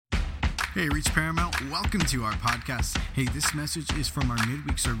Hey, Reach Paramount, welcome to our podcast. Hey, this message is from our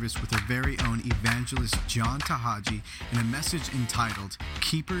midweek service with our very own evangelist, John Tahaji, and a message entitled,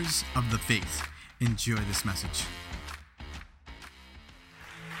 Keepers of the Faith. Enjoy this message.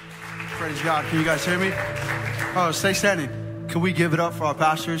 Praise God. Can you guys hear me? Oh, stay standing. Can we give it up for our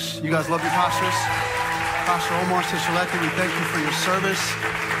pastors? You guys love your pastors? Pastor Omar, Sister Letty, we thank you for your service.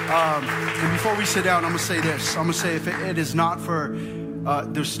 And before we sit down, I'm going to say this. I'm going to say if it is not for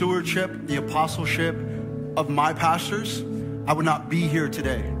the stewardship, the apostleship of my pastors, I would not be here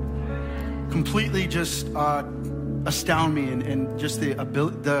today. Completely just astound me and just the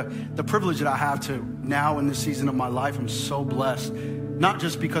ability, the privilege that I have to now in this season of my life. I'm so blessed, not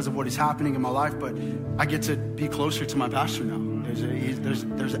just because of what is happening in my life, but I get to be closer to my pastor now.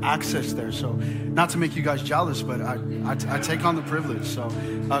 There's access there. So not to make you guys jealous, but I take on the privilege. So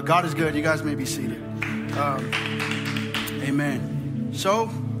God is good. You guys may be seated. Amen.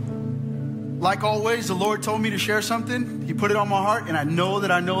 So, like always, the Lord told me to share something. He put it on my heart, and I know that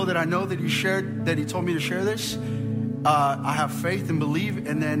He told me to share this. I have faith and believe,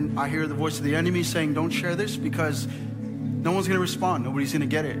 and then I hear the voice of the enemy saying, don't share this because no one's going to respond. Nobody's going to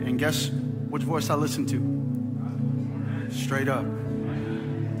get it. And guess which voice I listen to? Straight up.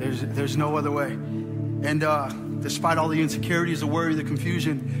 There's no other way. And despite all the insecurities, the worry, the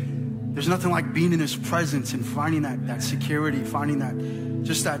confusion, there's nothing like being in His presence and finding that security, finding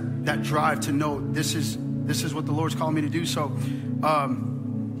that drive to know this is what the Lord's called me to do. So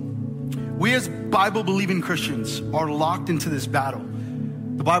we as Bible-believing Christians are locked into this battle.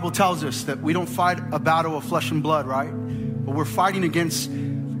 The Bible tells us that we don't fight a battle of flesh and blood, right? But we're fighting against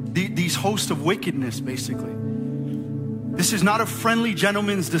these hosts of wickedness, basically. This is not a friendly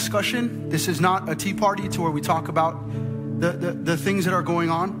gentleman's discussion. This is not a tea party to where we talk about the things that are going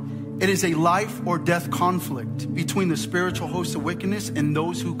on. It is a life or death conflict between the spiritual host of wickedness and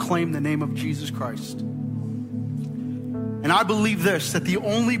those who claim the name of Jesus Christ. And I believe this, that the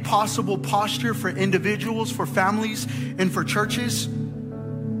only possible posture for individuals, for families, and for churches,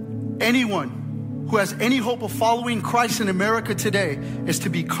 anyone who has any hope of following Christ in America today, is to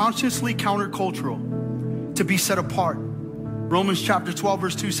be consciously countercultural, to be set apart. Romans chapter 12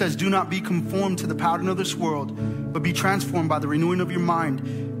 verse 2 says, do not be conformed to the pattern of this world, but be transformed by the renewing of your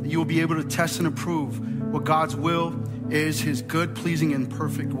mind, that you will be able to test and approve what God's will is, His good, pleasing, and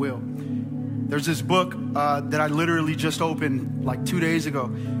perfect will. There's this book that I literally just opened like 2 days ago.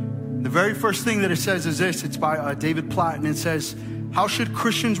 The very first thing that it says is this. It's by David Platt, and it says, how should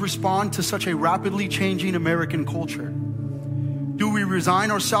Christians respond to such a rapidly changing American culture? Do we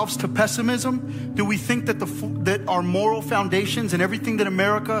resign ourselves to pessimism? Do we think that our moral foundations and everything that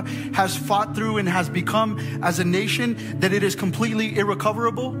America has fought through and has become as a nation, that it is completely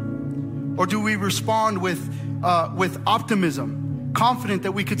irrecoverable? Or do we respond with optimism, confident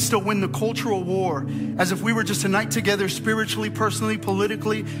that we could still win the cultural war, as if we were just to unite together spiritually, personally,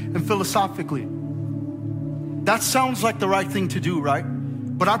 politically, and philosophically? That sounds like the right thing to do, right?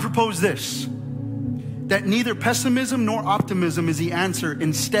 But I propose this, that neither pessimism nor optimism is the answer.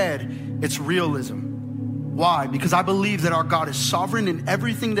 Instead, it's realism. Why? Because I believe that our God is sovereign, and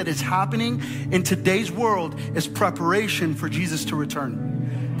everything that is happening in today's world is preparation for Jesus to return.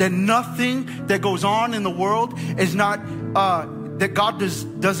 That nothing that goes on in the world is not, that God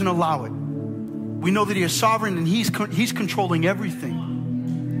doesn't allow it. We know that He is sovereign, and He's controlling everything.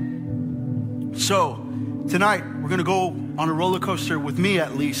 So tonight, we're going to go on a roller coaster, with me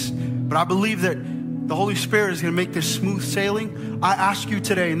at least, but I believe that the Holy Spirit is going to make this smooth sailing. I ask you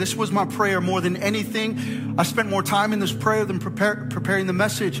today, and this was my prayer more than anything. I spent more time in this prayer than preparing the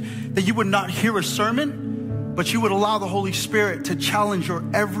message, that you would not hear a sermon, but you would allow the Holy Spirit to challenge your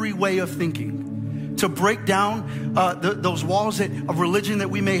every way of thinking, to break down those walls of religion that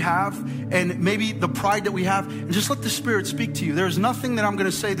we may have, and maybe the pride that we have, and just let the Spirit speak to you. There's nothing that I'm going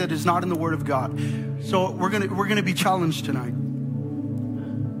to say that is not in the Word of God. So we're going to be challenged tonight.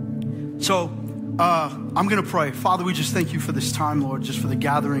 So I'm going to pray. Father, we just thank you for this time, Lord, just for the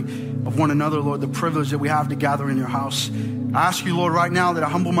gathering of one another, Lord, the privilege that we have to gather in your house. I ask you, Lord, right now that I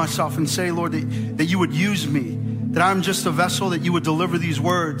humble myself and say, Lord, that you would use me, that I'm just a vessel, that you would deliver these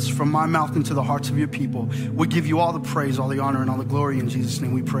words from my mouth into the hearts of your people. We give you all the praise, all the honor, and all the glory. In Jesus'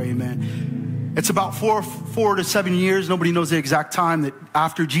 name we pray, amen. It's about 4 to 7 years, nobody knows the exact time, that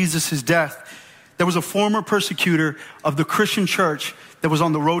after Jesus' death, there was a former persecutor of the Christian church that was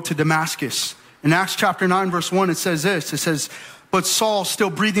on the road to Damascus. In Acts chapter 9, verse 1, it says this. It says, but Saul,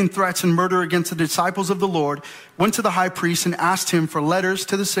 still breathing threats and murder against the disciples of the Lord, went to the high priest and asked him for letters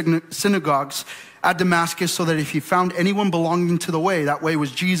to the synagogues at Damascus, so that if he found anyone belonging to the way, that way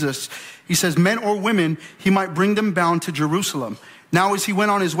was Jesus, he says, men or women, he might bring them bound to Jerusalem. Now as he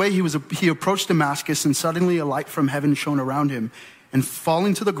went on his way, he approached Damascus, and suddenly a light from heaven shone around him. And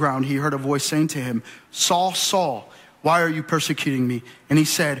falling to the ground, he heard a voice saying to him, Saul, Saul, why are you persecuting me? And he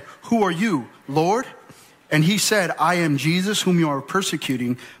said, who are you, Lord? And he said, I am Jesus whom you are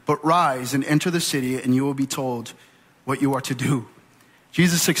persecuting, but rise and enter the city, and you will be told what you are to do.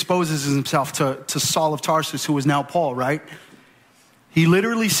 Jesus exposes himself to Saul of Tarsus, who is now Paul, right? He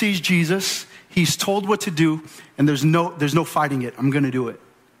literally sees Jesus. He's told what to do, and there's no fighting it. I'm going to do it.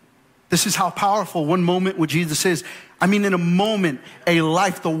 This is how powerful one moment with Jesus is. I mean, in a moment, a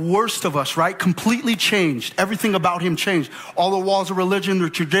life, the worst of us, right? Completely changed. Everything about him changed. All the walls of religion, the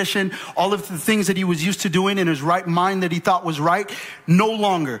tradition, all of the things that he was used to doing in his right mind that he thought was right, no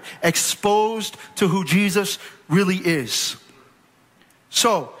longer exposed to who Jesus really is.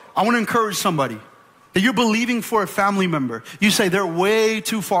 So, I want to encourage somebody that you're believing for a family member. You say they're way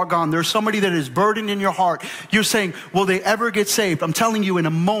too far gone. There's somebody that is burdened in your heart. You're saying, will they ever get saved? I'm telling you, in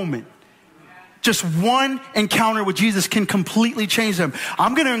a moment, just one encounter with Jesus can completely change them.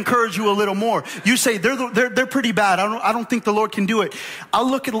 I'm going to encourage you a little more. You say they're pretty bad. I don't think the Lord can do it. I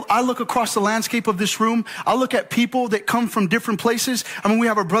look across the landscape of this room. I look at people that come from different places. I mean, we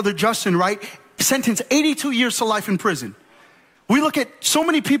have our brother Justin, right? Sentenced 82 years to life in prison. We look at so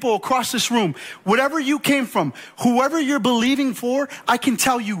many people across this room. Whatever you came from, whoever you're believing for, I can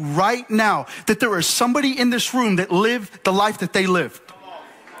tell you right now that there is somebody in this room that lived the life that they lived.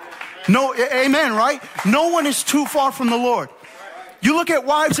 No, amen, right? No one is too far from the Lord. You look at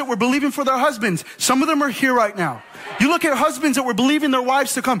wives that were believing for their husbands. Some of them are here right now. You look at husbands that were believing their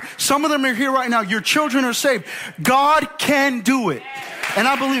wives to come. Some of them are here right now. Your children are saved. God can do it. And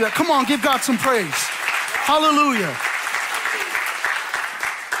I believe that. Come on, give God some praise. Hallelujah.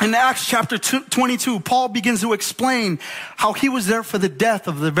 In Acts chapter 22, Paul begins to explain how he was there for the death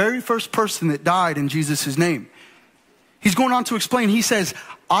of the very first person that died in Jesus' name. He's going on to explain, he says,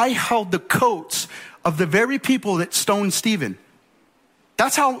 I held the coats of the very people that stoned Stephen.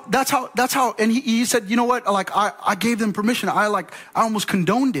 That's how, and he said, you know what, like, I gave them permission. I almost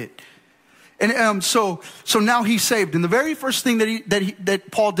condoned it. And so now he's saved. And the very first thing that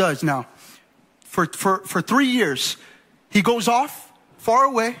Paul does now, for 3 years, he goes off far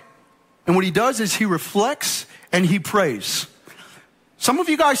away, and what he does is he reflects and he prays. Some of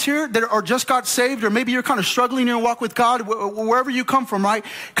you guys here that are just got saved, or maybe you're kind of struggling in your walk with God, wherever you come from, right?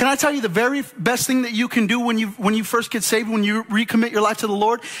 Can I tell you the very best thing that you can do when you first get saved, when you recommit your life to the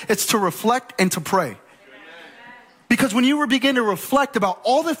Lord? It's to reflect and to pray. Because when you begin to reflect about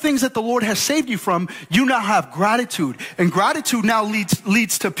all the things that the Lord has saved you from, you now have gratitude. And gratitude now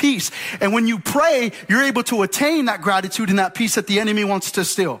leads to peace. And when you pray, you're able to attain that gratitude and that peace that the enemy wants to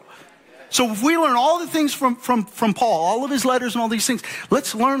steal. So if we learn all the things from Paul, all of his letters and all these things,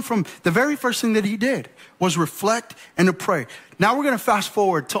 let's learn from the very first thing that he did was reflect and to pray. Now we're going to fast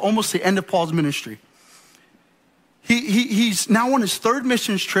forward to almost the end of Paul's ministry. He's now on his third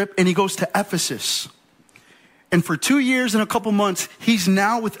missions trip, and he goes to Ephesus. And for 2 years and a couple months, he's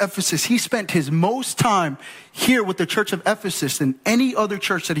now with Ephesus. He spent his most time here with the church of Ephesus than any other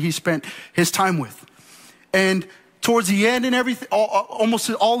church that he spent his time with. And towards the end and everything, almost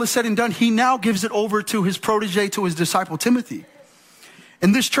all is said and done, he now gives it over to his protege, to his disciple Timothy.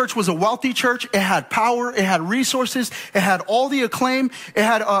 And this church was a wealthy church. It had power. It had resources. It had all the acclaim. It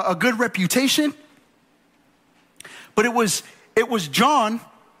had a good reputation. But it was John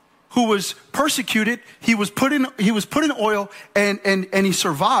who was persecuted. He was put in oil, and he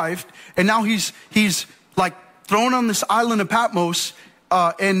survived. And now he's like thrown on this island of Patmos,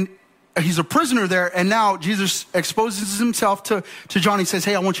 and he's a prisoner there. And now Jesus exposes himself to John. He says,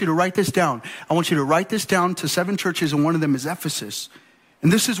 hey, I want you to write this down. I want you to write this down to 7 churches, and one of them is Ephesus. And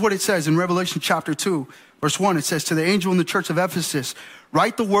this is what it says in Revelation chapter 2, verse 1. It says, to the angel in the church of Ephesus,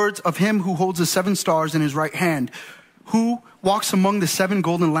 write the words of him who holds the 7 stars in his right hand, who walks among the 7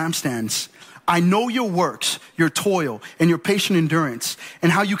 golden lampstands. I know your works, your toil, and your patient endurance,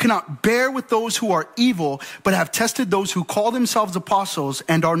 and how you cannot bear with those who are evil, but have tested those who call themselves apostles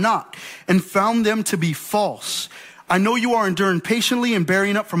and are not, and found them to be false. I know you are enduring patiently and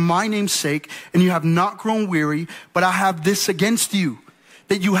bearing up for my name's sake, and you have not grown weary, but I have this against you,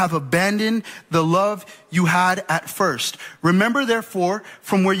 that you have abandoned the love you had at first. Remember, therefore,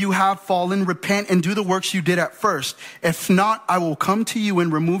 from where you have fallen, repent and do the works you did at first. If not, I will come to you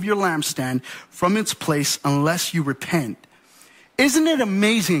and remove your lampstand from its place unless you repent. Isn't it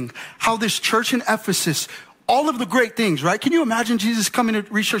amazing how this church in Ephesus, all of the great things, right? Can you imagine Jesus coming to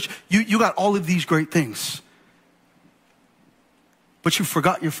research? You got all of these great things, but you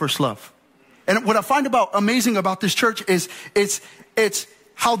forgot your first love. And what I find amazing about this church is it's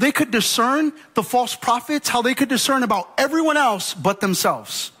how they could discern the false prophets, how they could discern about everyone else but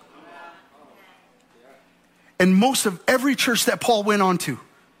themselves. And most of every church that Paul went on to,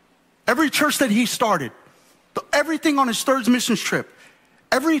 every church that he started, everything on his third mission trip,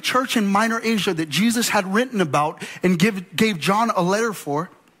 every church in Minor Asia that Jesus had written about and gave John a letter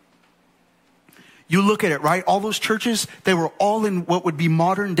for, you look at it, right? All those churches, they were all in what would be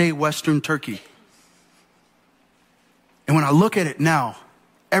modern day Western Turkey. And when I look at it now,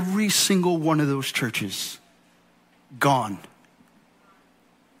 every single one of those churches, gone.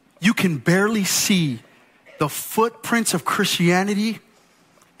 You can barely see the footprints of Christianity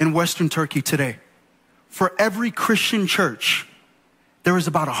in Western Turkey today. For every Christian church, there is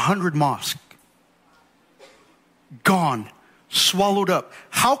about 100 mosques. Gone, swallowed up.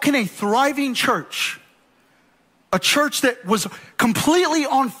 How can a thriving church, a church that was completely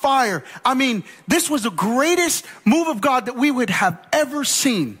on fire, I mean, this was the greatest move of God that we would have ever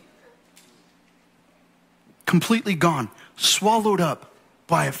seen, completely gone, swallowed up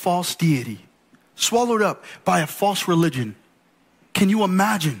by a false deity, swallowed up by a false religion. Can you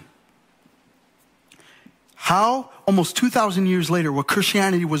imagine how almost 2,000 years later, what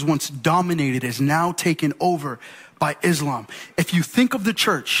Christianity was once dominated is now taken over by Islam? If you think of the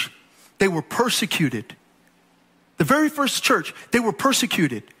church, they were persecuted. The very first church, they were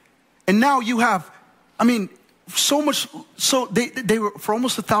persecuted. And now you have, I mean, so much, so they were for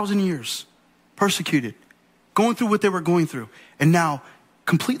almost 1,000 years persecuted, going through what they were going through, and now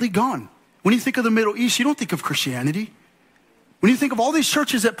completely gone. When you think of the Middle East, you don't think of Christianity. When you think of all these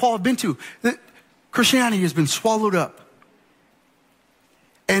churches that Paul had been to, Christianity has been swallowed up.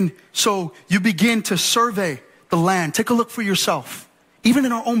 And so you begin to survey the land. Take a look for yourself. Even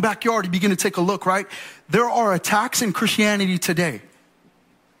in our own backyard, you begin to take a look, right? There are attacks in Christianity today.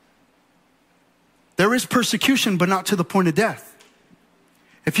 There is persecution, but not to the point of death.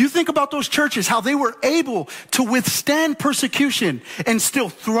 If you think about those churches, how they were able to withstand persecution and still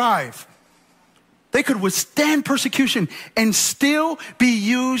thrive. They could withstand persecution and still be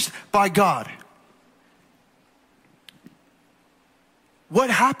used by God. What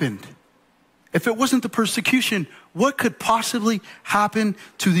happened? If it wasn't the persecution, what could possibly happen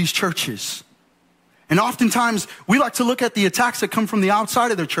to these churches? And oftentimes, we like to look at the attacks that come from the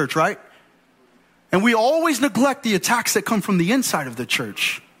outside of the church, right? And we always neglect the attacks that come from the inside of the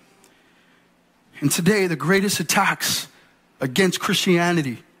church. And today, the greatest attacks against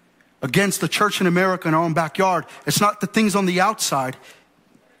Christianity, against the church in America in our own backyard, it's not the things on the outside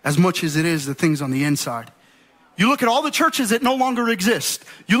as much as it is the things on the inside. You look at all the churches that no longer exist.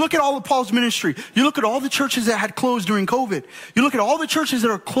 You look at all of Paul's ministry. You look at all the churches that had closed during COVID. You look at all the churches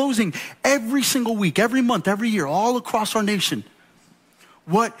that are closing every single week, every month, every year, all across our nation.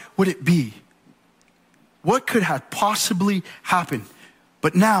 What would it be? What could have possibly happened?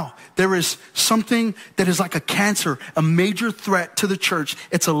 But now there is something that is like a cancer, a major threat to the church.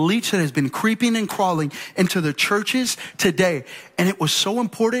 It's a leech that has been creeping and crawling into the churches today. And it was so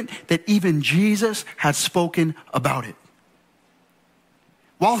important that even Jesus had spoken about it.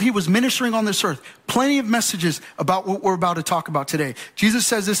 While he was ministering on this earth, plenty of messages about what we're about to talk about today. Jesus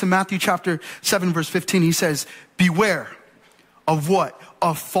says this in Matthew chapter 7, verse 15. He says, beware of what?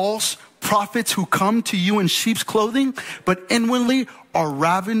 Of false prophets who come to you in sheep's clothing, but inwardly are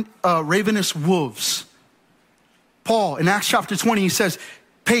ravenous wolves. Paul, in Acts chapter 20, he says,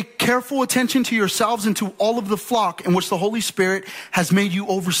 pay careful attention to yourselves and to all of the flock in which the Holy Spirit has made you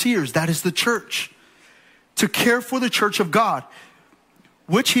overseers. That is the church. To care for the church of God,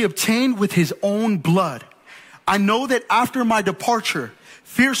 which he obtained with his own blood. I know that after my departure,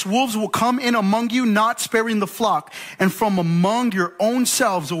 fierce wolves will come in among you, not sparing the flock. And from among your own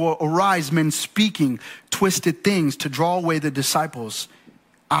selves will arise men speaking twisted things to draw away the disciples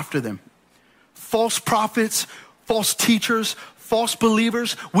after them. False prophets, false teachers, false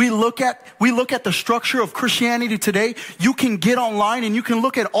believers. We look at the structure of Christianity today. You can get online and you can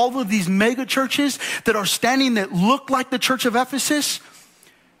look at all of these mega churches that are standing that look like the church of Ephesus,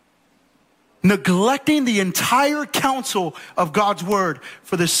 neglecting the entire counsel of God's word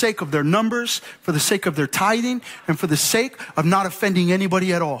for the sake of their numbers, for the sake of their tithing, and for the sake of not offending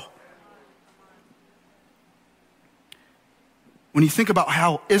anybody at all. When you think about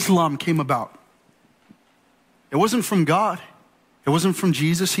how Islam came about, it wasn't from God. It wasn't from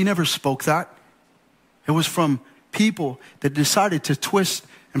Jesus. He never spoke that. It was from people that decided to twist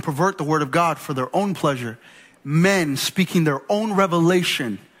and pervert the word of God for their own pleasure. Men speaking their own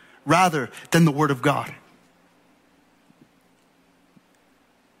revelation rather than the word of God.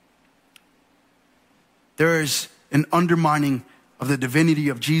 There is an undermining of the divinity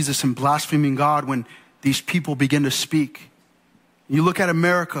of Jesus and blaspheming God when these people begin to speak. You look at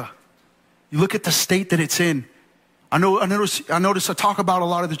America. You look at the state that it's in. I notice I talk about a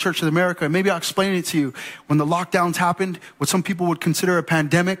lot of the Church of America. Maybe I'll explain it to you. When the lockdowns happened, what some people would consider a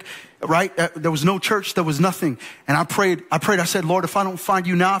pandemic, right? There was no church, there was nothing. And I prayed, I said, Lord, if I don't find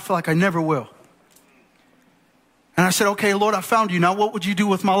you now, I feel like I never will. And I said, okay, Lord, I found you. Now what would you do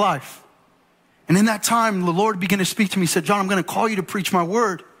with my life? And in that time, the Lord began to speak to me. He said, John, I'm going to call you to preach my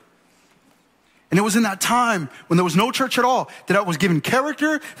word. And it was in that time when there was no church at all that I was given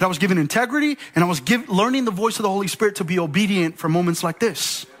character, that I was given integrity, and I was learning the voice of the Holy Spirit to be obedient for moments like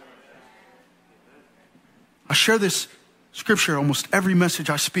this. I share this scripture almost every message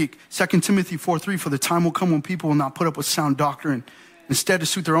I speak. 2 Timothy 4:3, for the time will come when people will not put up with sound doctrine. Instead, to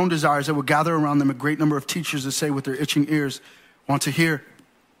suit their own desires, they will gather around them a great number of teachers to say what their itching ears want to hear.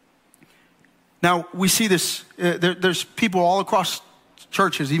 Now, we see this, there's people all across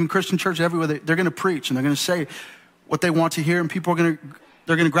churches, even Christian churches everywhere, they're going to preach and they're going to say what they want to hear, and people are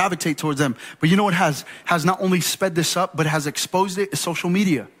they're going to gravitate towards them. But you know what has not only sped this up, but has exposed it, is social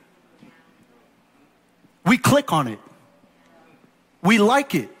media. We click on it. We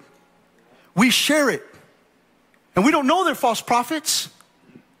like it. We share it. And we don't know they're false prophets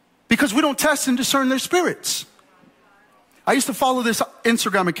because we don't test and discern their spirits. I used to follow this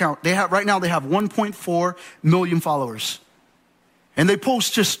Instagram account. Right now they have 1.4 million followers. And they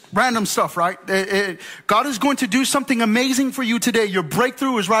post just random stuff, right? God is going to do something amazing for you today. Your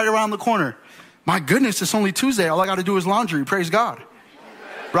breakthrough is right around the corner. My goodness, it's only Tuesday. All I got to do is laundry. Praise God.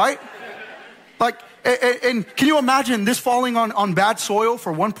 Right? Like, and can you imagine this falling on bad soil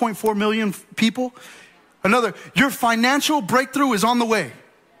for 1.4 million people? Your financial breakthrough is on the way.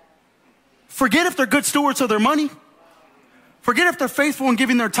 Forget if they're good stewards of their money. Forget if they're faithful in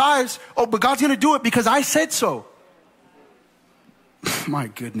giving their tithes. Oh, but God's going to do it because I said so. My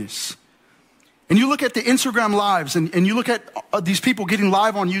goodness. And you look at the Instagram lives and you look at these people getting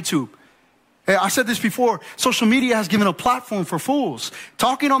live on YouTube. Hey, I said this before. Social media has given a platform for fools,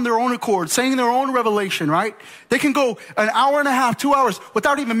 talking on their own accord, saying their own revelation, right? They can go an hour and a half, 2 hours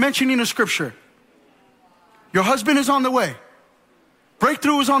without even mentioning a scripture. Your husband is on the way.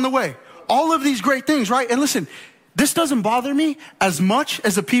 Breakthrough is on the way. All of these great things, right? And listen, this doesn't bother me as much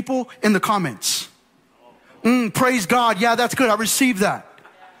as the people in the comments. Praise God. Yeah, that's good. I received that.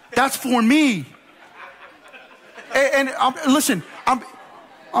 That's for me. And listen,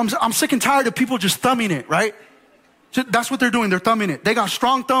 I'm sick and tired of people just thumbing it, right? That's what they're doing. They're thumbing it. They got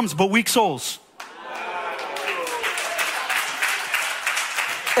strong thumbs, but weak souls.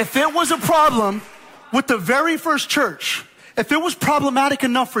 If it was a problem with the very first church, if it was problematic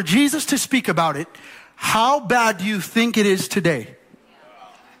enough for Jesus to speak about it, how bad do you think it is today?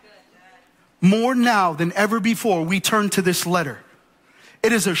 More now than ever before, we turn to this letter.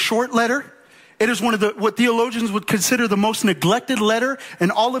 It is a short letter. It is one of what theologians would consider the most neglected letter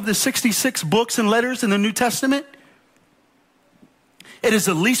in all of the 66 books and letters in the New Testament. It is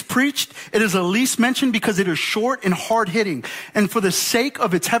the least preached. It is the least mentioned because it is short and hard-hitting. And for the sake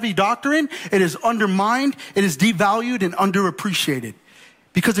of its heavy doctrine, it is undermined, it is devalued and underappreciated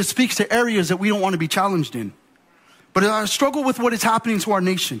because it speaks to areas that we don't want to be challenged in. But I struggle with what is happening to our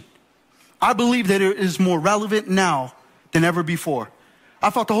nation. I believe that it is more relevant now than ever before.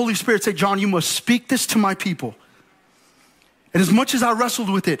 I felt the Holy Spirit say, John, you must speak this to my people. And as much as I wrestled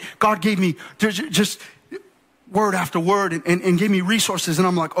with it, God gave me just word after word and gave me resources. And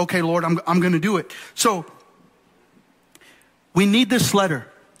I'm like, okay, Lord, I'm going to do it. So we need this letter.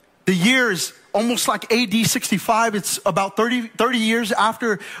 The year is almost like AD 65. It's about 30 years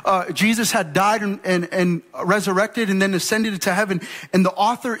after Jesus had died and resurrected and then ascended to heaven. And the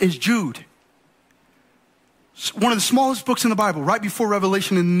author is Jude. One of the smallest books in the Bible, right before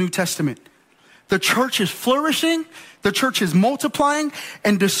Revelation in the New Testament. The church is flourishing. The church is multiplying.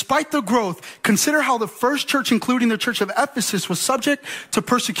 And despite the growth, consider how the first church, including the church of Ephesus, was subject to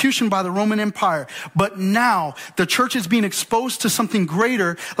persecution by the Roman Empire. But now the church is being exposed to something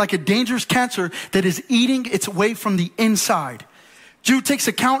greater, like a dangerous cancer that is eating its way from the inside. Jude takes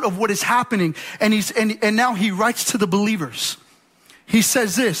account of what is happening, and now he writes to the believers. He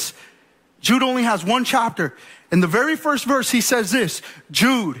says this. Jude only has one chapter. In the very first verse, he says this,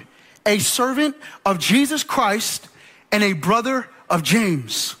 Jude, a servant of Jesus Christ and a brother of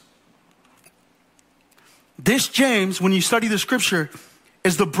James. This James, when you study the scripture,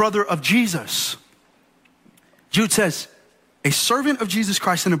 is the brother of Jesus. Jude says, a servant of Jesus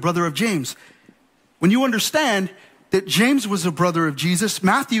Christ and a brother of James. When you understand that James was a brother of Jesus,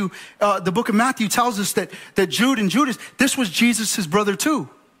 Matthew, the book of Matthew tells us that Jude and Judas, this was Jesus' brother too.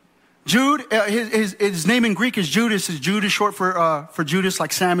 Jude, his name in Greek is Judas. Jude is short for Judas,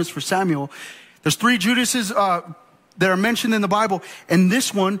 like Sam is for Samuel. There's 3 Judases that are mentioned in the Bible, and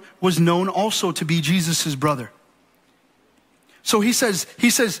this one was known also to be Jesus' brother. So he says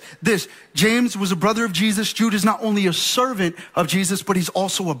this, James was a brother of Jesus. Jude is not only a servant of Jesus, but he's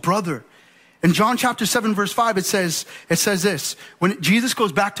also a brother. In John chapter 7, verse 5, it says this. When Jesus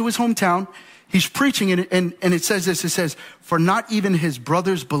goes back to his hometown, he's preaching, and it says this. It says, for not even his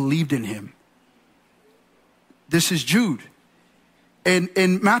brothers believed in him. This is Jude. And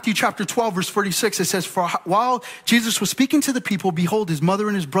in Matthew chapter 12, verse 46, it says, for while Jesus was speaking to the people, behold, his mother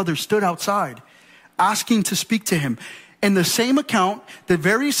and his brother stood outside, asking to speak to him. In the same account, the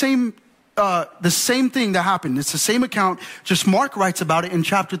same thing that happened. It's the same account. Just Mark writes about it in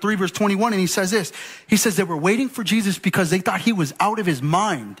chapter 3, verse 21. And he says this. He says they were waiting for Jesus because they thought he was out of his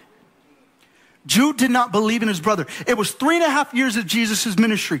mind. Jude did not believe in his brother. It was 3.5 years of Jesus'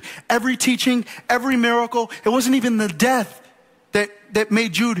 ministry. Every teaching, every miracle. It wasn't even the death that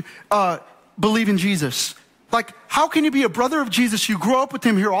made Jude believe in Jesus. Like, how can you be a brother of Jesus? You grow up with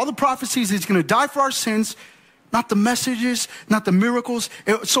him, hear all the prophecies. He's going to die for our sins. Not the messages, not the miracles.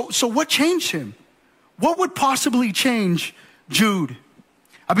 So what changed him? What would possibly change Jude?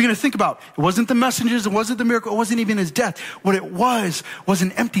 I began to think about, it wasn't the messengers, it wasn't the miracle, it wasn't even his death. What it was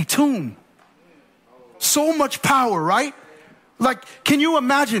an empty tomb. So much power, right? Like, can you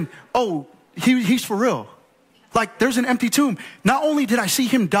imagine, he's for real. Like, there's an empty tomb. Not only did I see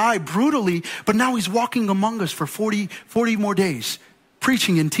him die brutally, but now he's walking among us for 40 more days,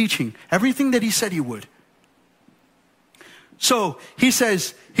 preaching and teaching everything that he said he would. So he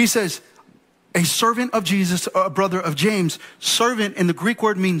says, a servant of Jesus, a brother of James. Servant in the Greek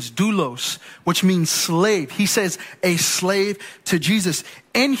word means doulos, which means slave. He says a slave to Jesus.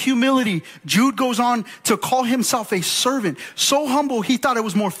 In humility, Jude goes on to call himself a servant. So humble, he thought it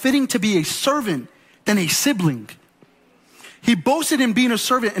was more fitting to be a servant than a sibling. He boasted in being a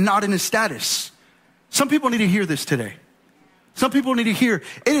servant and not in his status. Some people need to hear this today. Some people need to hear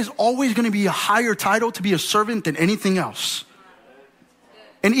it is always going to be a higher title to be a servant than anything else.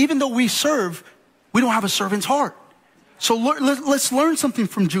 And even though we serve, we don't have a servant's heart. So let's learn something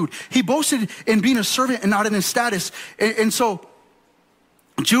from Jude. He boasted in being a servant and not in his status. And so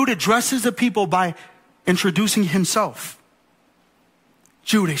Jude addresses the people by introducing himself.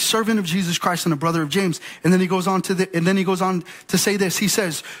 Jude, a servant of Jesus Christ and a brother of James. And then he goes on to say this. He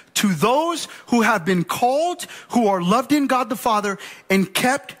says, to those who have been called, who are loved in God the Father and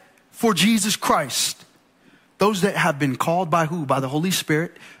kept for Jesus Christ. Those that have been called by who? By the Holy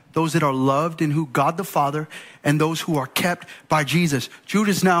Spirit. Those that are loved in who? God the Father. And those who are kept by Jesus. Jude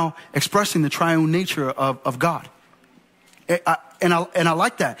is now expressing the triune nature of God. And I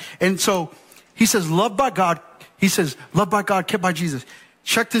like that. And so he says, loved by God. He says, loved by God, kept by Jesus.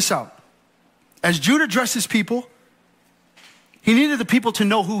 Check this out. As Jude addresses people, he needed the people to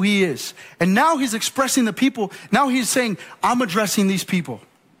know who he is. And now he's expressing the people. Now he's saying, I'm addressing these people.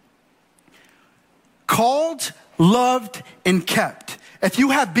 Called, loved, and kept. If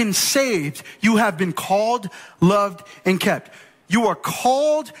you have been saved, you have been called, loved, and kept. You are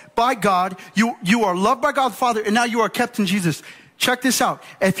called by God. You are loved by God the Father, and now you are kept in Jesus. Check this out.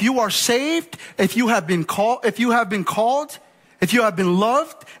 If you are saved, if you have been called, if you have been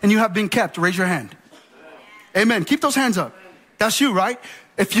loved, and you have been kept, raise your hand. Amen. Keep those hands up. That's you, right?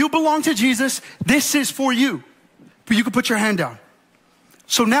 If you belong to Jesus, this is for you. But you can put your hand down.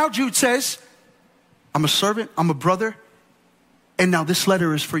 So now Jude says, I'm a servant, I'm a brother, and now this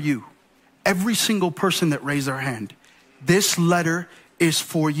letter is for you. Every single person that raised their hand, this letter is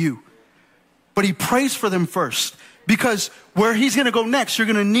for you. But he prays for them first, because where he's going to go next, you're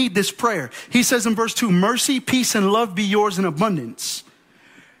going to need this prayer. He says in verse 2, mercy, peace, and love be yours in abundance.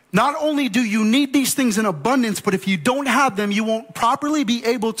 Not only do you need these things in abundance, but if you don't have them, you won't properly be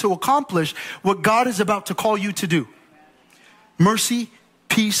able to accomplish what God is about to call you to do. Mercy,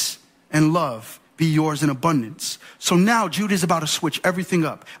 peace, and love be yours in abundance. So now Jude is about to switch everything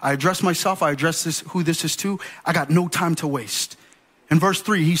up. I address myself. I address this, who this is to. I got no time to waste. In verse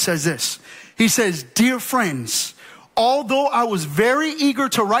 3, he says this. He says, dear friends, although I was very eager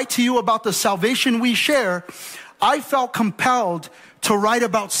to write to you about the salvation we share, I felt compelled to write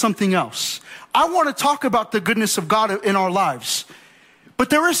about something else. I want to talk about the goodness of God in our lives. But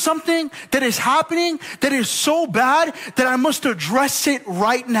there is something that is happening that is so bad that I must address it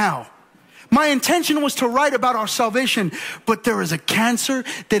right now. My intention was to write about our salvation, but there is a cancer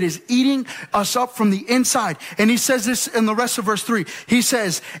that is eating us up from the inside. And he says this in the rest of verse 3. He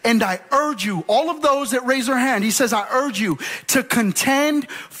says, and I urge you, all of those that raise their hand, he says, I urge you to contend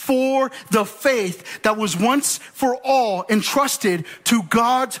for the faith that was once for all entrusted to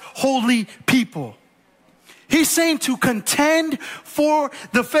God's holy people. He's saying to contend for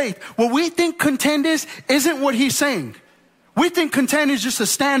the faith. What we think contend isn't what he's saying. We think contend is just to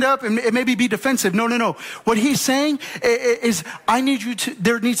stand up and maybe be defensive. No. What he's saying is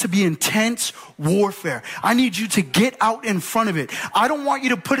there needs to be intense warfare. I need you to get out in front of it. I don't want you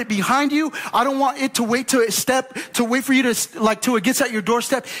to put it behind you. I don't want it to wait for you to, till it gets at your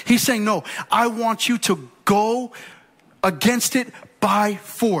doorstep. He's saying, no, I want you to go against it by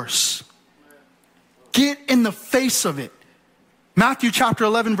force. Get in the face of it. Matthew chapter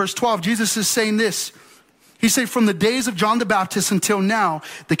 11, verse 12, Jesus is saying this. He said, from the days of John the Baptist until now,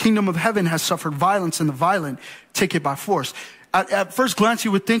 the kingdom of heaven has suffered violence and the violent take it by force. At first glance,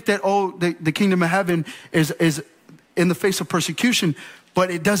 you would think that, the kingdom of heaven is in the face of persecution, but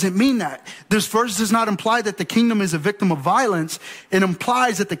it doesn't mean that. This verse does not imply that the kingdom is a victim of violence. It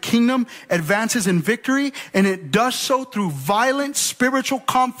implies that the kingdom advances in victory, and it does so through violent spiritual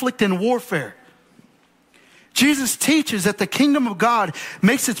conflict and warfare. Jesus teaches that the kingdom of God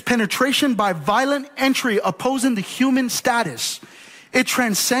makes its penetration by violent entry opposing the human status. It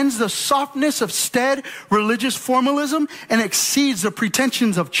transcends the softness of staid religious formalism and exceeds the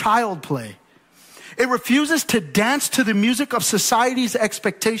pretensions of child play. It refuses to dance to the music of society's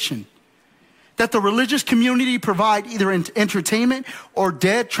expectation that the religious community provide either entertainment or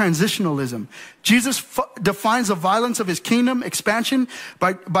dead transitionalism. Jesus defines the violence of his kingdom expansion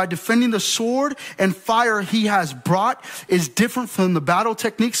by defending the sword and fire he has brought is different from the battle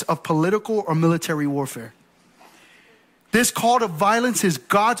techniques of political or military warfare. This call to violence is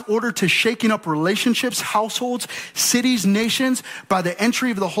God's order to shaking up relationships, households, cities, nations by the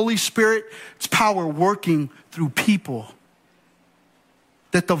entry of the Holy Spirit's power working through people.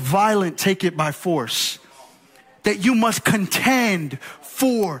 That the violent take it by force. That you must contend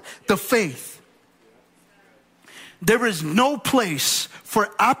for the faith. There is no place for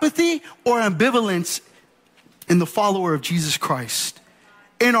apathy or ambivalence in the follower of Jesus Christ.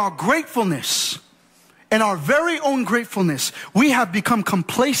 In our gratefulness, in our very own gratefulness, we have become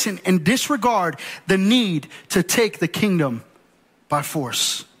complacent and disregard the need to take the kingdom by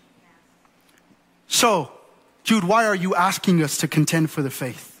force. So, Jude, why are you asking us to contend for the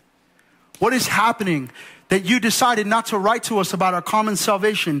faith? What is happening that you decided not to write to us about our common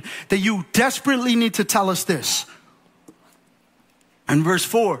salvation, that you desperately need to tell us this? And verse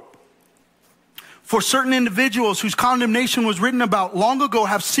 4, for certain individuals whose condemnation was written about long ago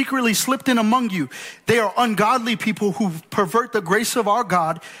have secretly slipped in among you. They are ungodly people who pervert the grace of our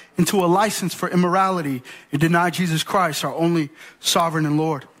God into a license for immorality and deny Jesus Christ, our only sovereign and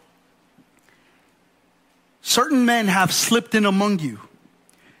Lord. Certain men have slipped in among you.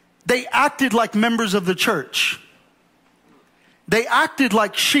 They acted like members of the church. They acted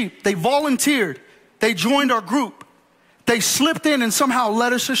like sheep. They volunteered. They joined our group. They slipped in and somehow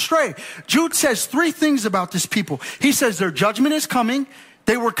led us astray. Jude says three things about this people. He says their judgment is coming.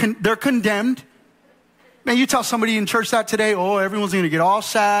 They're condemned. Man, you tell somebody in church that today, everyone's going to get all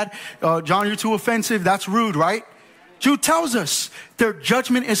sad. John, you're too offensive. That's rude, right? Jude tells us their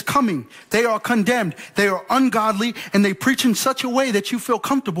judgment is coming. They are condemned. They are ungodly, and they preach in such a way that you feel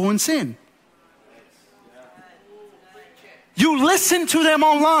comfortable in sin. You listen to them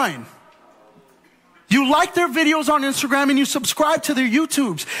online. You like their videos on Instagram and you subscribe to their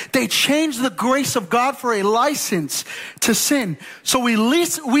YouTubes. They change the grace of God for a license to sin. So we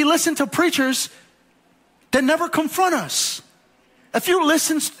listen to preachers that never confront us. If you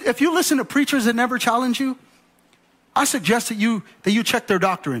listen to preachers that never challenge you, I suggest that you check their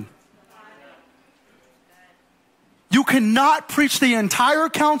doctrine. You cannot preach the entire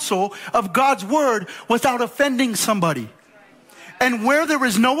counsel of God's word without offending somebody. And where there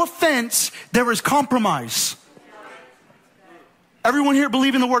is no offense, there is compromise. Everyone here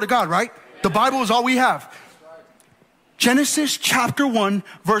believe in the word of God, right? The Bible is all we have. Genesis chapter 1,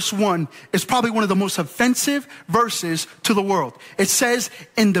 verse 1 is probably one of the most offensive verses to the world. It says,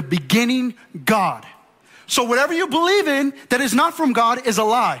 in the beginning, God. So whatever you believe in that is not from God is a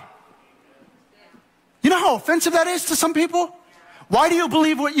lie. You know how offensive that is to some people? Why do you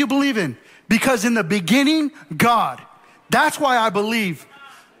believe what you believe in? Because in the beginning, God. That's why I believe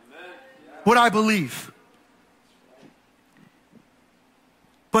what I believe.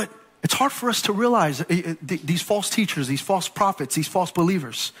 But it's hard for us to realize these false teachers, these false prophets, these false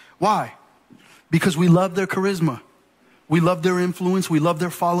believers. Why? Because we love their charisma. We love their influence. We love their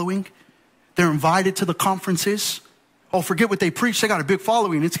following. They're invited to the conferences. Oh, forget what they preach. They got a big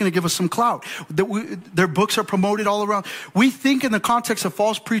following. It's going to give us some clout. Their books are promoted all around. We think in the context of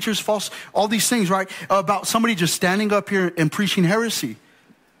false preachers, all these things, right? About somebody just standing up here and preaching heresy.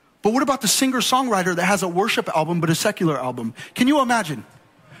 But what about the singer-songwriter that has a worship album but a secular album? Can you imagine?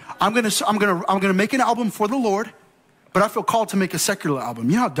 I'm gonna make an album for the Lord, but I feel called to make a secular album.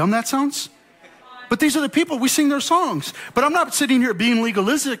 You know how dumb that sounds? But these are the people, we sing their songs. But I'm not sitting here being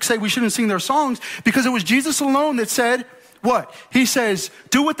legalistic, say we shouldn't sing their songs, because it was Jesus alone that said, what? He says,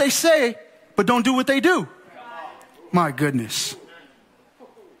 do what they say, but don't do what they do. My goodness.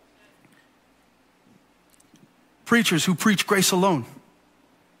 Preachers who preach grace alone.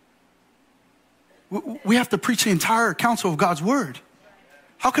 We have to preach the entire counsel of God's word.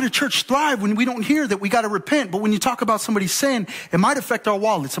 How could a church thrive when we don't hear that we got to repent? But when you talk about somebody's sin, it might affect our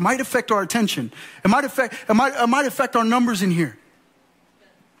wallets. It might affect our attention. It might affect our numbers in here.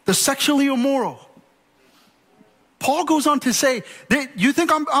 The sexually immoral. Paul goes on to say, you think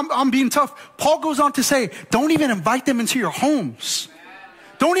I'm being tough? Paul goes on to say, don't even invite them into your homes.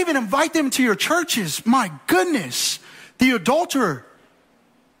 Don't even invite them to your churches. My goodness. The adulterer.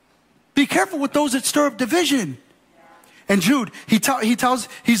 Be careful with those that stir up division. And Jude,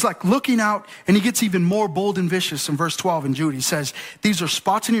 he's like looking out, and he gets even more bold and vicious in verse 12 in Jude. He says, these are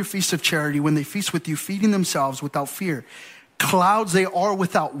spots in your feast of charity when they feast with you, feeding themselves without fear. Clouds they are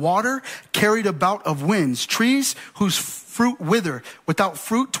without water, carried about of winds. Trees whose fruit wither, without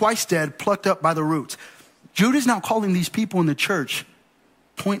fruit, twice dead, plucked up by the roots. Jude is now calling these people in the church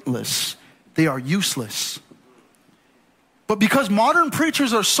pointless. They are useless. But because modern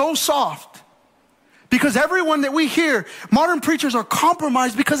preachers are so soft, because everyone that we hear, modern preachers are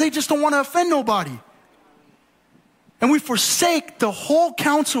compromised because they just don't want to offend nobody. And we forsake the whole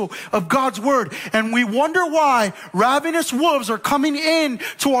counsel of God's word. And we wonder why ravenous wolves are coming in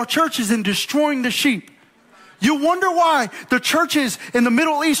to our churches and destroying the sheep. You wonder why the churches in the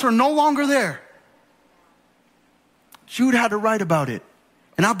Middle East are no longer there. Jude had to write about it.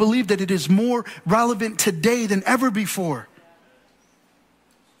 And I believe that it is more relevant today than ever before.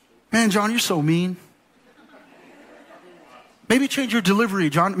 Man, John, you're so mean. Maybe change your delivery,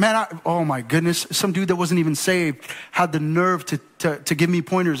 John. Man, oh my goodness. Some dude that wasn't even saved had the nerve to give me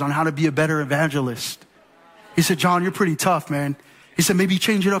pointers on how to be a better evangelist. He said, John, you're pretty tough, man. He said, maybe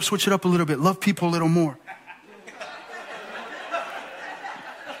change it up, switch it up a little bit. Love people a little more.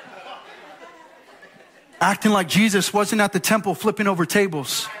 Acting like Jesus wasn't at the temple flipping over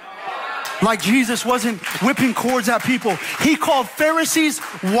tables. Like Jesus wasn't whipping cords at people. He called Pharisees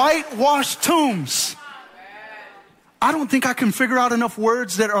whitewashed tombs. I don't think I can figure out enough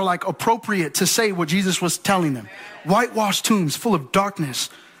words that are like appropriate to say what Jesus was telling them. Whitewashed tombs full of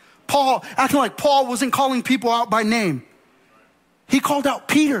darkness. Paul, acting like Paul wasn't calling people out by name. He called out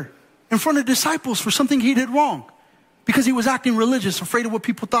Peter in front of disciples for something he did wrong because he was acting religious, afraid of what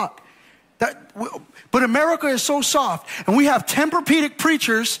people thought. But America is so soft, and we have Tempur-Pedic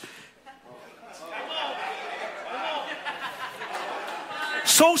preachers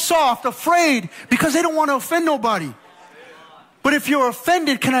so soft, afraid, because they don't want to offend nobody. But if you're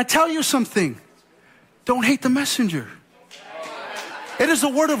offended, can I tell you something? Don't hate the messenger. It is the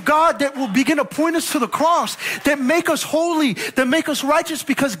word of God that will begin to point us to the cross, that make us holy, that make us righteous,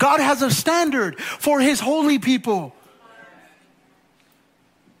 because God has a standard for his holy people.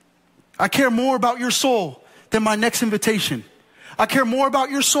 I care more about your soul than my next invitation. I care more about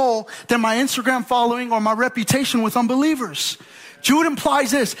your soul than my Instagram following or my reputation with unbelievers. Jude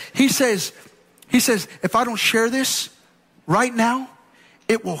implies this. He says, if I don't share this right now,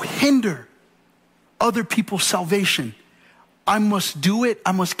 it will hinder other people's salvation. I must do it.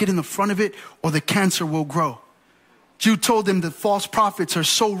 I must get in the front of it, or the cancer will grow. Jude told them that false prophets are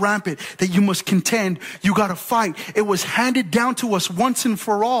so rampant that you must contend. You got to fight. It was handed down to us once and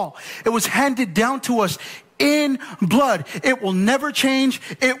for all. It was handed down to us in blood. It will never change.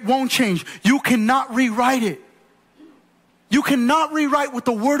 It won't change. You cannot rewrite it. You cannot rewrite what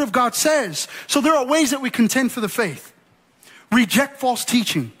the word of God says. So there are ways that we contend for the faith. Reject false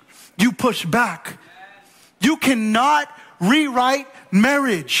teaching. You push back. You cannot rewrite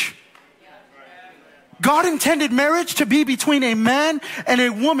marriage. God intended marriage to be between a man and a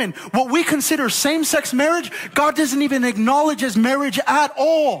woman. What we consider same-sex marriage, God doesn't even acknowledge as marriage at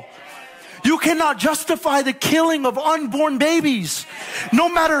all. You cannot justify the killing of unborn babies. No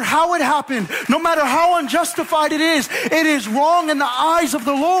matter how it happened, no matter how unjustified it is wrong in the eyes of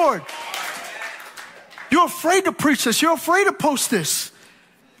the Lord. You're afraid to preach this. You're afraid to post this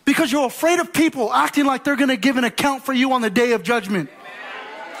because you're afraid of people acting like they're going to give an account for you on the day of judgment.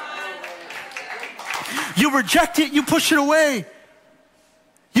 You reject it. You push it away.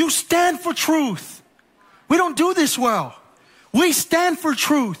 You stand for truth. We don't do this well. We stand for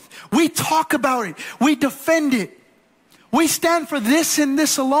truth. We talk about it. We defend it. We stand for this and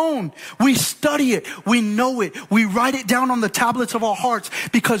this alone. We study it. We know it. We write it down on the tablets of our hearts,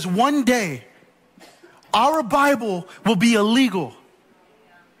 because one day our Bible will be illegal.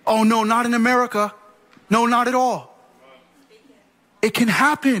 Oh, no, not in America. No, not at all. It can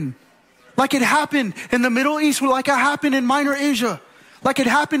happen. Like it happened in the Middle East, like it happened in Minor Asia, like it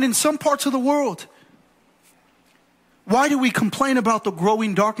happened in some parts of the world. Why do we complain about the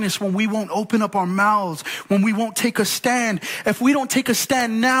growing darkness when we won't open up our mouths, when we won't take a stand? If we don't take a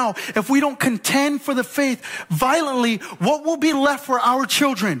stand now, if we don't contend for the faith violently, what will be left for our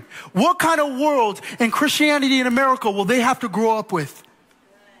children? What kind of world in Christianity in America will they have to grow up with?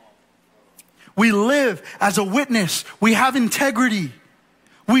 We live as a witness. We have integrity.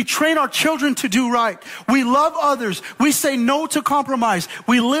 We train our children to do right. We love others. We say no to compromise.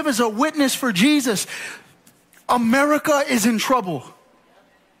 We live as a witness for Jesus. America is in trouble.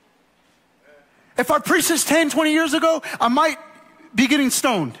 If I preached this 10, 20 years ago, I might be getting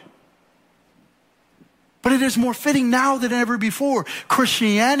stoned. But it is more fitting now than ever before.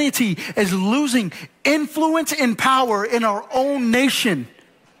 Christianity is losing influence and power in our own nation.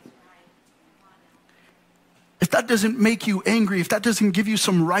 If that doesn't make you angry, if that doesn't give you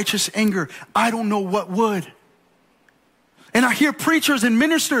some righteous anger, I don't know what would. And I hear preachers and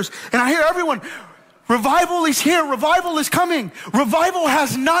ministers, and I hear everyone, revival is here, revival is coming. Revival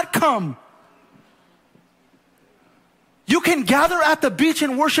has not come. You can gather at the beach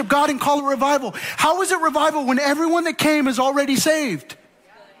and worship God and call it revival. How is it revival when everyone that came is already saved?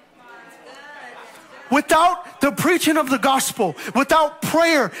 Without the preaching of the gospel, without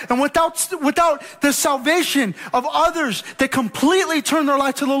prayer, and without the salvation of others that completely turn their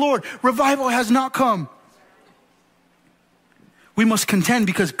life to the Lord, revival has not come. We must contend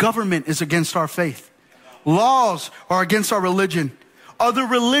because government is against our faith. Laws are against our religion. Other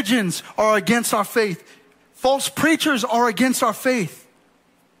religions are against our faith. False preachers are against our faith.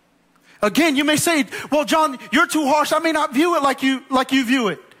 Again, you may say, well, John, you're too harsh. I may not view it like you view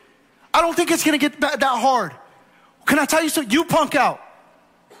it. I don't think it's going to get that hard. Can I tell you something? You punk out.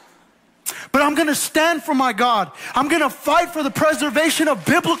 But I'm going to stand for my God. I'm going to fight for the preservation of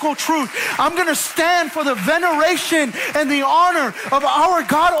biblical truth. I'm going to stand for the veneration and the honor of our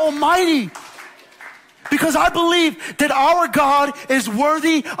God Almighty. Because I believe that our God is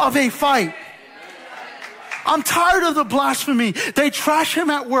worthy of a fight. I'm tired of the blasphemy. They trash him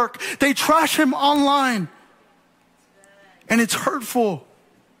at work. They trash him online. And it's hurtful.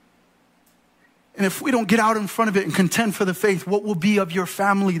 And if we don't get out in front of it and contend for the faith, what will be of your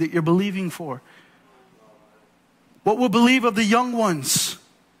family that you're believing for? What will believe of the young ones?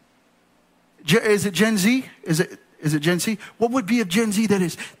 Is it Gen Z? Is it Gen Z? What would be of Gen Z that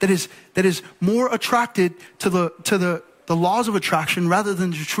is more attracted to the laws of attraction rather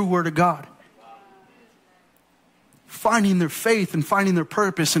than the true word of God? Finding their faith and finding their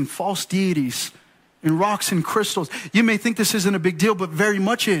purpose in false deities, in rocks and crystals. You may think this isn't a big deal, but very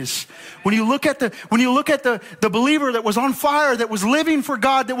much is. When you look at the believer that was on fire, that was living for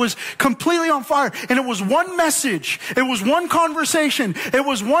God, that was completely on fire, and it was one message, it was one conversation, it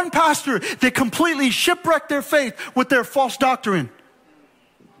was one pastor that completely shipwrecked their faith with their false doctrine.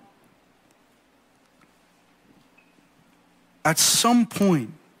 At some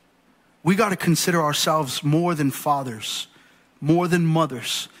point, we got to consider ourselves more than fathers, more than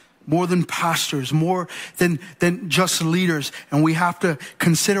mothers, more than pastors, more than just leaders. And we have to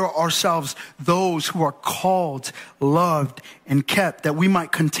consider ourselves those who are called, loved, and kept, that we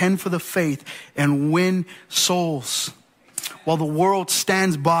might contend for the faith and win souls. While the world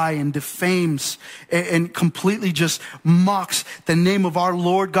stands by and defames and completely just mocks the name of our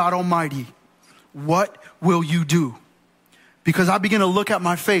Lord God Almighty, what will you do? Because I begin to look at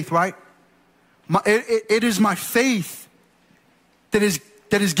my faith, right? It is my faith that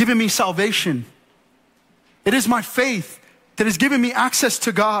has given me salvation. It is my faith that has given me access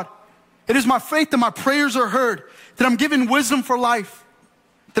to God. It is my faith that my prayers are heard, that I'm given wisdom for life,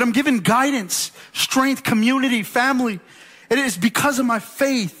 that I'm given guidance, strength, community, family. It is because of my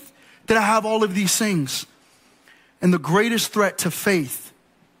faith that I have all of these things. And the greatest threat to faith,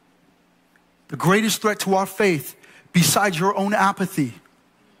 the greatest threat to our faith, besides your own apathy,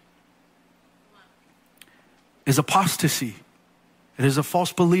 is apostasy. It is the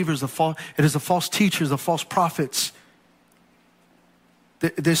false believers, it is the false teachers, the false prophets.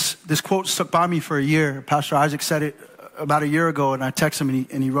 This quote stuck by me for a year. Pastor Isaac said it about a year ago, and I texted him,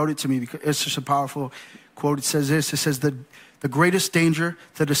 and he wrote it to me because it's just a powerful quote. It says this, it says, the greatest danger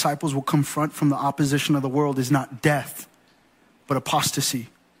the disciples will confront from the opposition of the world is not death, but apostasy.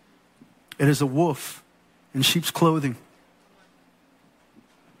 It is a wolf in sheep's clothing.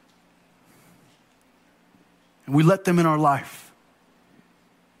 And we let them in our life.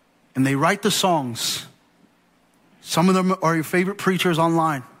 And they write the songs. Some of them are your favorite preachers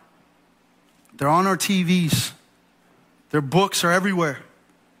online. They're on our TVs. Their books are everywhere.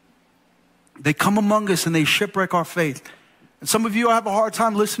 They come among us and they shipwreck our faith. And some of you have a hard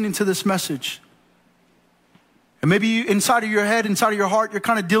time listening to this message. And maybe you, inside of your head, inside of your heart, you're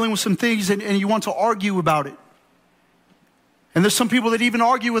kind of dealing with some things and you want to argue about it. And there's some people that even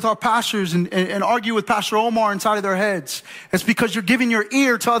argue with our pastors and argue with Pastor Omar inside of their heads. It's because you're giving your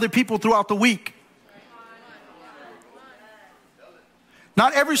ear to other people throughout the week.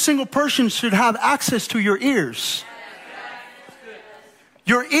 Not every single person should have access to your ears.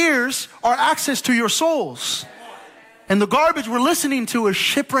 Your ears are access to your souls. And the garbage we're listening to is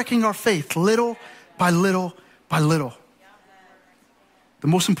shipwrecking our faith little by little by little. The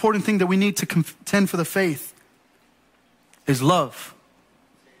most important thing that we need to contend for the faith is love.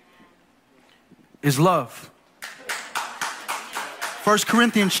 Is love. 1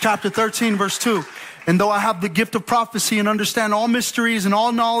 Corinthians chapter 13, verse 2. And though I have the gift of prophecy and understand all mysteries and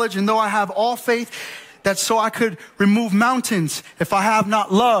all knowledge, and though I have all faith, that so I could remove mountains, if I have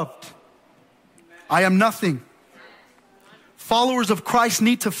not loved, I am nothing. Followers of Christ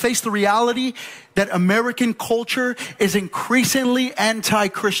need to face the reality that American culture is increasingly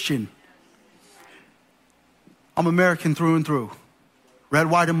anti-Christian. I'm American through and through. Red,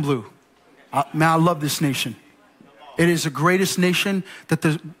 white, and blue. Man, I love this nation. It is the greatest nation that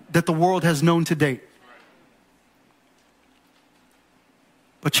the world has known to date.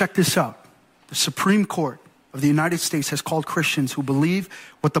 But check this out. The Supreme Court of the United States has called Christians who believe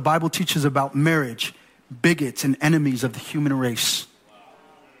what the Bible teaches about marriage bigots and enemies of the human race.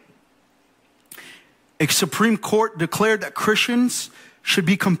 A Supreme Court declared that Christians should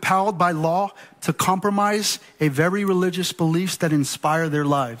be compelled by law to compromise a very religious beliefs that inspire their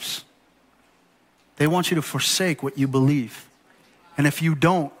lives. They want you to forsake what you believe. And if you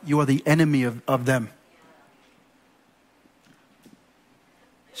don't, you are the enemy of them.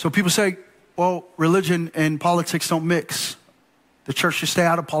 So people say, well, religion and politics don't mix. The church should stay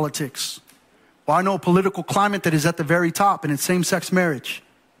out of politics. Well, I know a political climate that is at the very top, and it's same-sex marriage.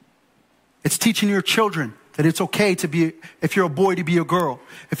 It's teaching your children that it's okay to be, if you're a boy, to be a girl.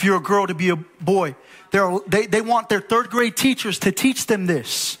 If you're a girl, to be a boy. They want their third grade teachers to teach them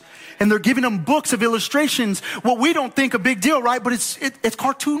this. And they're giving them books of illustrations. What we don't think a big deal, right? But it's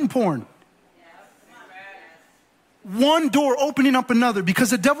cartoon porn. One door opening up another,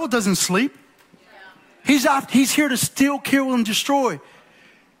 because the devil doesn't sleep. He's here to steal, kill, and destroy.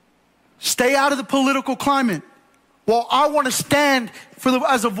 Stay out of the political climate. Well, I want to stand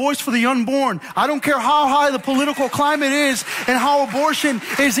as a voice for the unborn. I don't care how high the political climate is and how abortion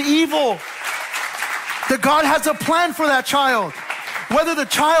is evil. That God has a plan for that child. Whether the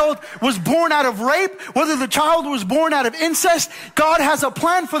child was born out of rape, whether the child was born out of incest, God has a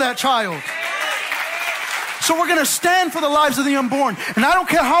plan for that child. So we're going to stand for the lives of the unborn. And I don't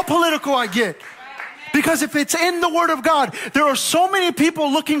care how political I get. Because if it's in the Word of God, there are so many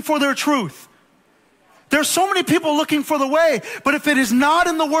people looking for their truth. There's so many people looking for the way. But if it is not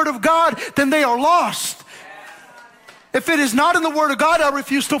in the Word of God, then they are lost. If it is not in the Word of God, I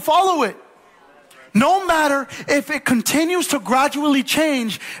refuse to follow it. No matter if it continues to gradually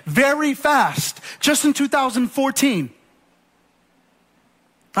change very fast. Just in 2014,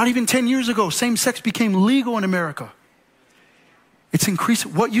 not even 10 years ago, same-sex became legal in America. It's increased.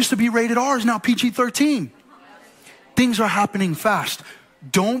 What used to be rated R is now PG-13. Things are happening fast.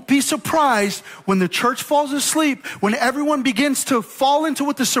 Don't be surprised when the church falls asleep, when everyone begins to fall into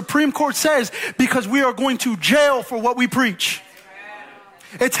what the Supreme Court says, because we are going to jail for what we preach.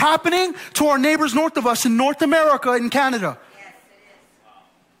 It's happening to our neighbors north of us in North America and Canada.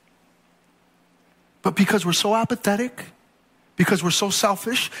 But because we're so apathetic, because we're so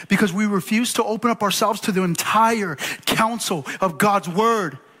selfish, because we refuse to open up ourselves to the entire counsel of God's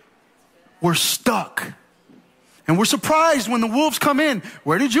word, we're stuck. And we're surprised when the wolves come in.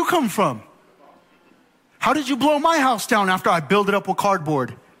 Where did you come from? How did you blow my house down after I built it up with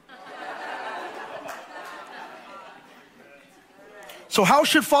cardboard? So how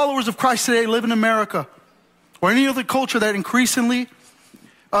should followers of Christ today live in America or any other culture that increasingly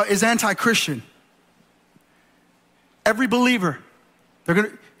is anti-Christian? Every believer,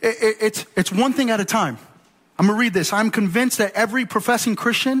 it's one thing at a time. I'm going to read this. I'm convinced that every professing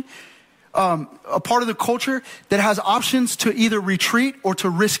Christian, a part of the culture that has options to either retreat or to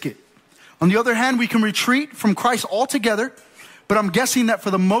risk it. On the other hand, we can retreat from Christ altogether, but I'm guessing that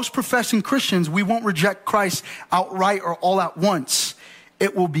for the most professing Christians, we won't reject Christ outright or all at once.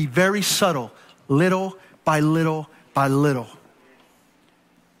 It will be very subtle, little by little by little.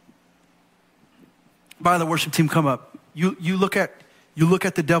 By the worship team, come up. You look at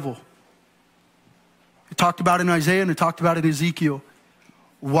the devil. It talked about in Isaiah and it talked about in Ezekiel.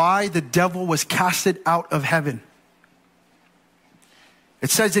 Why the devil was casted out of heaven. It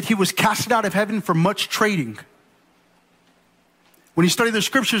says that he was casted out of heaven for much trading. When you study the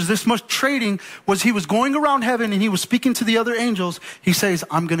scriptures, this much trading was he was going around heaven and he was speaking to the other angels. He says,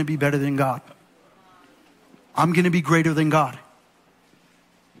 I'm going to be better than God. I'm going to be greater than God.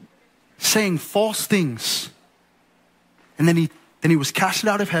 Saying false things. And then he was casted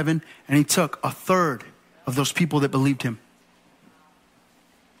out of heaven, and he took a third of those people that believed him.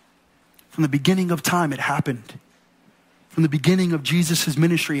 From the beginning of time, it happened. From the beginning of Jesus'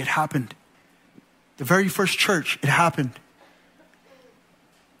 ministry, it happened. The very first church, it happened.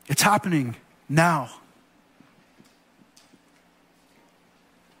 It's happening now.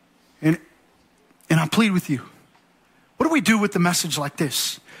 And I plead with you. What do we do with the message like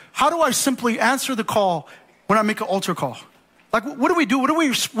this? How do I simply answer the call when I make an altar call? Like, what do we do? What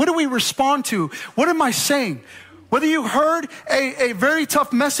do we respond to? What am I saying? Whether you heard a very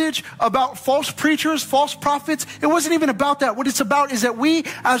tough message about false preachers, false prophets, it wasn't even about that. What it's about is that we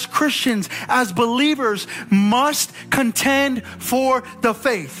as Christians, as believers, must contend for the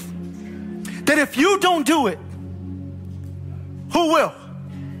faith. That if you don't do it, who will?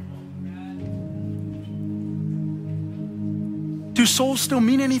 Do souls still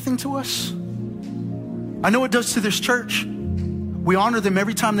mean anything to us? I know it does to this church. We honor them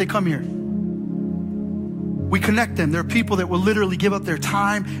every time they come here. We connect them. There are people that will literally give up their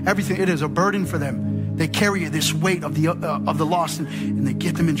time, everything. It is a burden for them. They carry this weight of the lost, and they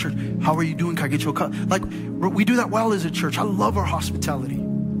get them in church. How are you doing? Can I get you a cup? Like, we do that well as a church. I love our hospitality.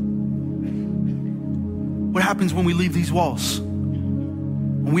 What happens when we leave these walls?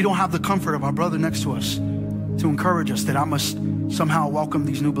 When we don't have the comfort of our brother next to us to encourage us that I must somehow welcome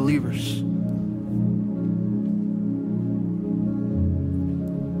these new believers.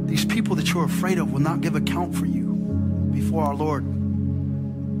 These people that you're afraid of will not give account for you before our Lord.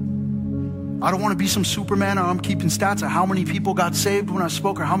 I don't want to be some Superman, or I'm keeping stats of how many people got saved when I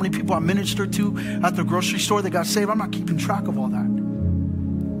spoke, or how many people I ministered to at the grocery store that got saved. I'm not keeping track of all that.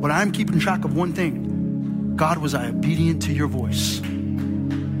 But I am keeping track of one thing. God, was I obedient to your voice?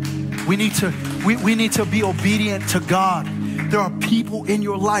 We need to be obedient to God. There are people in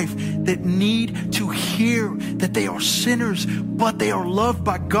your life that need to hear that they are sinners, but they are loved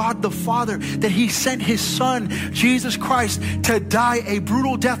by God the Father, that he sent his son, Jesus Christ, to die a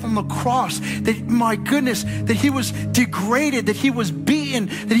brutal death on the cross. That, my goodness, that he was degraded, that he was beaten,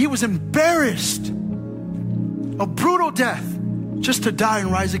 that he was embarrassed. A brutal death just to die and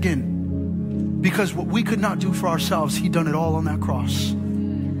rise again. Because what we could not do for ourselves, he done it all on that cross.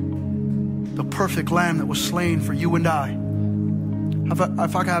 The perfect lamb that was slain for you and I. If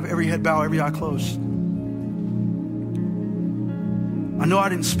I could have every head bow, every eye closed. I know I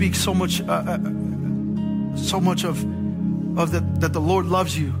didn't speak so much of that the Lord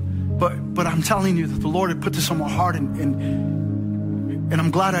loves you, but I'm telling you that the Lord had put this on my heart, and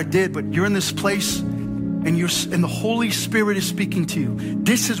I'm glad I did. But you're in this place, and the Holy Spirit is speaking to you.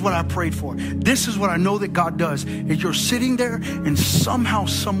 This is what I prayed for. This is what I know that God does. Is you're sitting there, and somehow,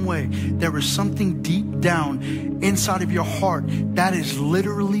 some way, there is something deep down inside of your heart that is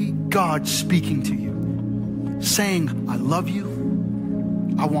literally God speaking to you, saying, I love you,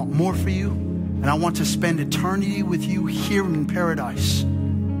 I want more for you, and I want to spend eternity with you here in paradise.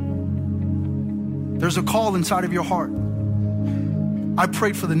 There's a call inside of your heart. I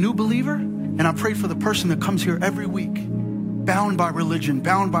prayed for the new believer, and I prayed for the person that comes here every week, bound by religion,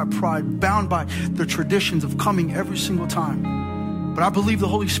 bound by pride, bound by the traditions of coming every single time. But I believe the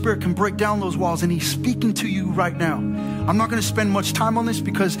Holy Spirit can break down those walls, and he's speaking to you right now. I'm not going to spend much time on this,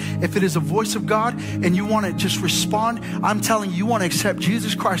 because if it is a voice of God and you want to just respond, I'm telling you, you want to accept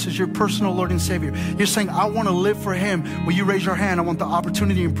Jesus Christ as your personal Lord and Savior. You're saying, I want to live for him. Will you raise your hand? I want the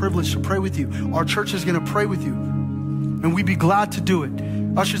opportunity and privilege to pray with you. Our church is going to pray with you, and we'd be glad to do it.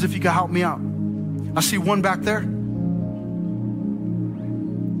 Ushers, if you could help me out. I see one back there.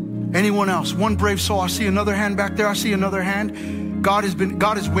 Anyone else? One brave soul. I see another hand back there. I see another hand. God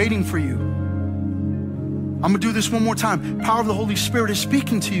is waiting for you. I'm going to do this one more time. Power of the Holy Spirit is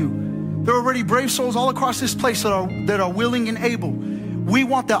speaking to you. There are already brave souls all across this place that are willing and able. We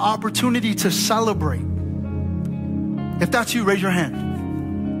want the opportunity to celebrate. If that's you, raise your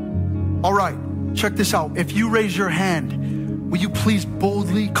hand. All right, check this out. If you raise your hand, will you please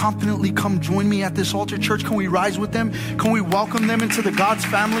boldly, confidently come join me at this altar? Church, can we rise with them? Can we welcome them into the God's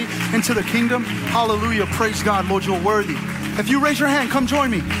family, into the kingdom? Hallelujah. Praise God. Lord, you're worthy. If you raise your hand, come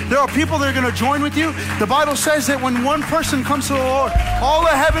join me. There are people that are going to join with you. The Bible says that when one person comes to the Lord, all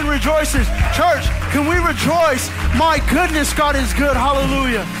of heaven rejoices. Church, can we rejoice? My goodness, God is good.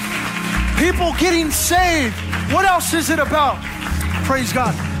 Hallelujah. People getting saved. What else is it about? Praise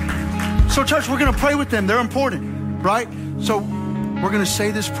God. So church, we're going to pray with them. They're important, right? So We're going to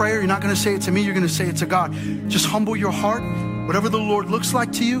say this prayer. You're not going to say it to me. You're going to say it to God. Just humble your heart. Whatever the Lord looks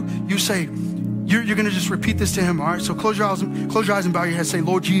like to you, you say, you're going to just repeat this to him, all right? So close your eyes and bow your head. Say,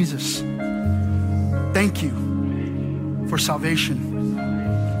 Lord Jesus, thank you for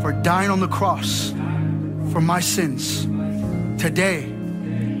salvation, for dying on the cross for my sins. Today,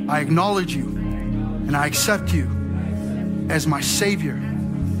 I acknowledge you and I accept you as my Savior.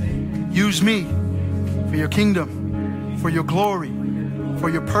 Use me for your kingdom, for your glory, for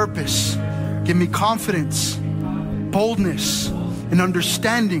your purpose. Give me confidence, boldness, and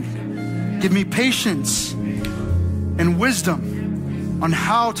understanding. Give me patience and wisdom on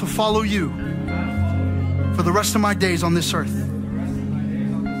how to follow you for the rest of my days on this earth.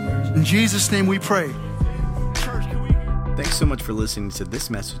 In Jesus' name we pray. Thanks so much for listening to this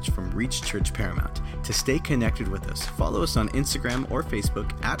message from Reach Church Paramount. To stay connected with us, follow us on Instagram or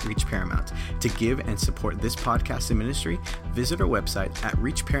Facebook at Reach Paramount. To give and support this podcast and ministry, visit our website at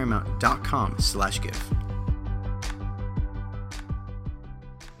reachparamount.com/give.